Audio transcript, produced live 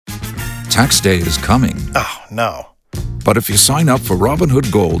Tax day is coming. Oh, no. But if you sign up for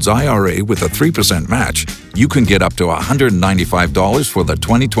Robinhood Gold's IRA with a 3% match, you can get up to $195 for the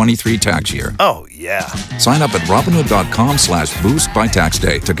 2023 tax year. Oh, yeah. Sign up at Robinhood.com/boost by tax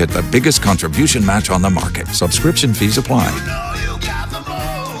day to get the biggest contribution match on the market. Subscription fees apply.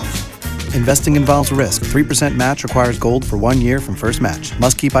 Investing involves risk. 3% match requires gold for 1 year from first match.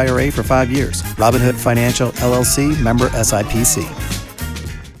 Must keep IRA for 5 years. Robinhood Financial, LLC, member SIPC.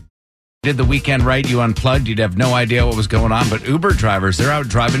 Did the weekend right, you unplugged, you'd have no idea what was going on. But Uber drivers, they're out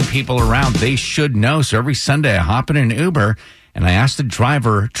driving people around. They should know. So every Sunday I hop in an Uber and I ask the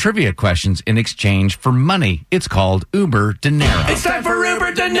driver trivia questions in exchange for money. It's called Uber Dinero. It's time for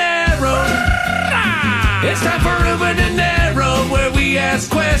Uber Dinero. It's time for Uber Dinero, where we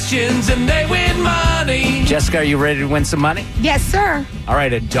ask questions and they win money. Jessica, are you ready to win some money? Yes, sir. All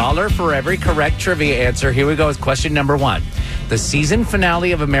right, $1 for every correct trivia answer. Here we go with question number 1. The season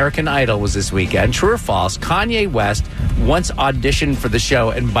finale of American Idol was this weekend. True or false? Kanye West once auditioned for the show.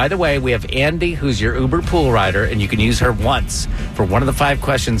 And by the way, we have Andy, who's your Uber pool rider, and you can use her once for one of the 5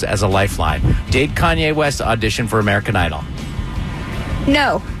 questions as a lifeline. Did Kanye West audition for American Idol?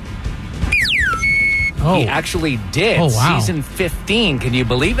 No. He actually did. Oh, wow. Season 15. Can you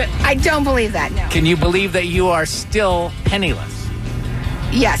believe it? I don't believe that, no. Can you believe that you are still penniless?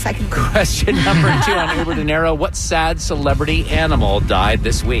 Yes, I can. Question number 2 on Uber Dinero. What sad celebrity animal died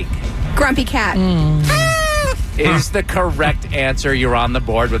this week? Grumpy cat. Is the correct answer. You're on the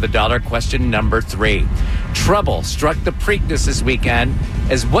board with $1. Question number 3. Trouble struck the Preakness this weekend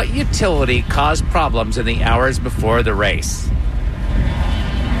as what utility caused problems in the hours before the race?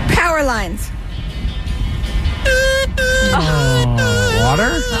 Power lines.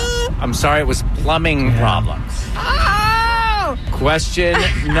 Water? I'm sorry, it was plumbing problems. Oh! Question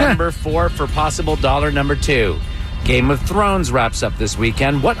number 4 for possible dollar number 2. Game of Thrones wraps up this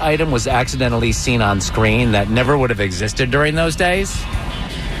weekend. What item was accidentally seen on screen that never would have existed during those days?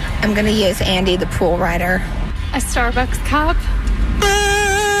 I'm going to use Andy, the pool rider. A Starbucks cup.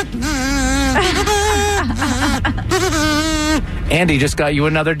 Andy just got you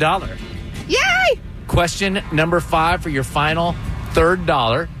another $1. Yay! Question number 5 for your final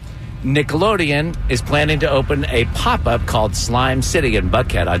 $3. Nickelodeon is planning to open a pop-up called Slime City in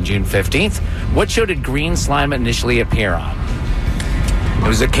Buckhead on June 15th. What show did Green Slime initially appear on? It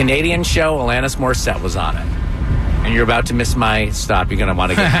was a Canadian show. Alanis Morissette was on it. And you're about to miss my stop. You're going to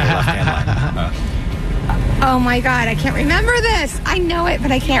want to get to the left-hand line. Oh, my God. I can't remember this. I know it,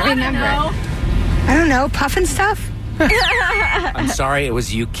 but I can't remember it. I don't know. Puffin stuff? I'm sorry. It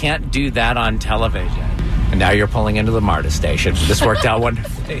was You Can't Do That on Television. And now you're pulling into the MARTA station. This worked out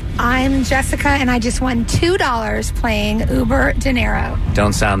wonderfully. I'm Jessica, and I just won $2 playing Uber Dinero.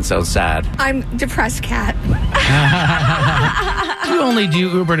 Don't sound so sad. I'm depressed cat. Do you only do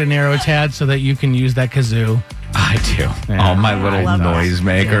Uber Dinero, Tad, so that you can use that kazoo? I do. Yeah. All my little noise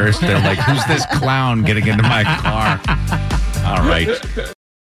makers. They're like, who's this clown getting into my car? All right.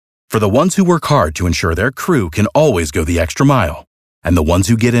 For the ones who work hard to ensure their crew can always go the extra mile, and the ones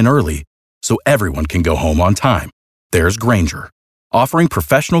who get in early so everyone can go home on time, there's Grainger, offering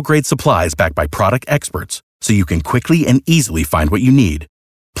professional-grade supplies backed by product experts so you can quickly and easily find what you need.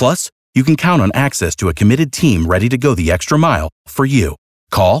 Plus, you can count on access to a committed team ready to go the extra mile for you.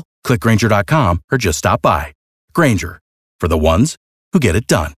 Call, click Grainger.com, or just stop by. Grainger, for the ones who get it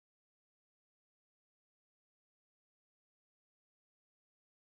done.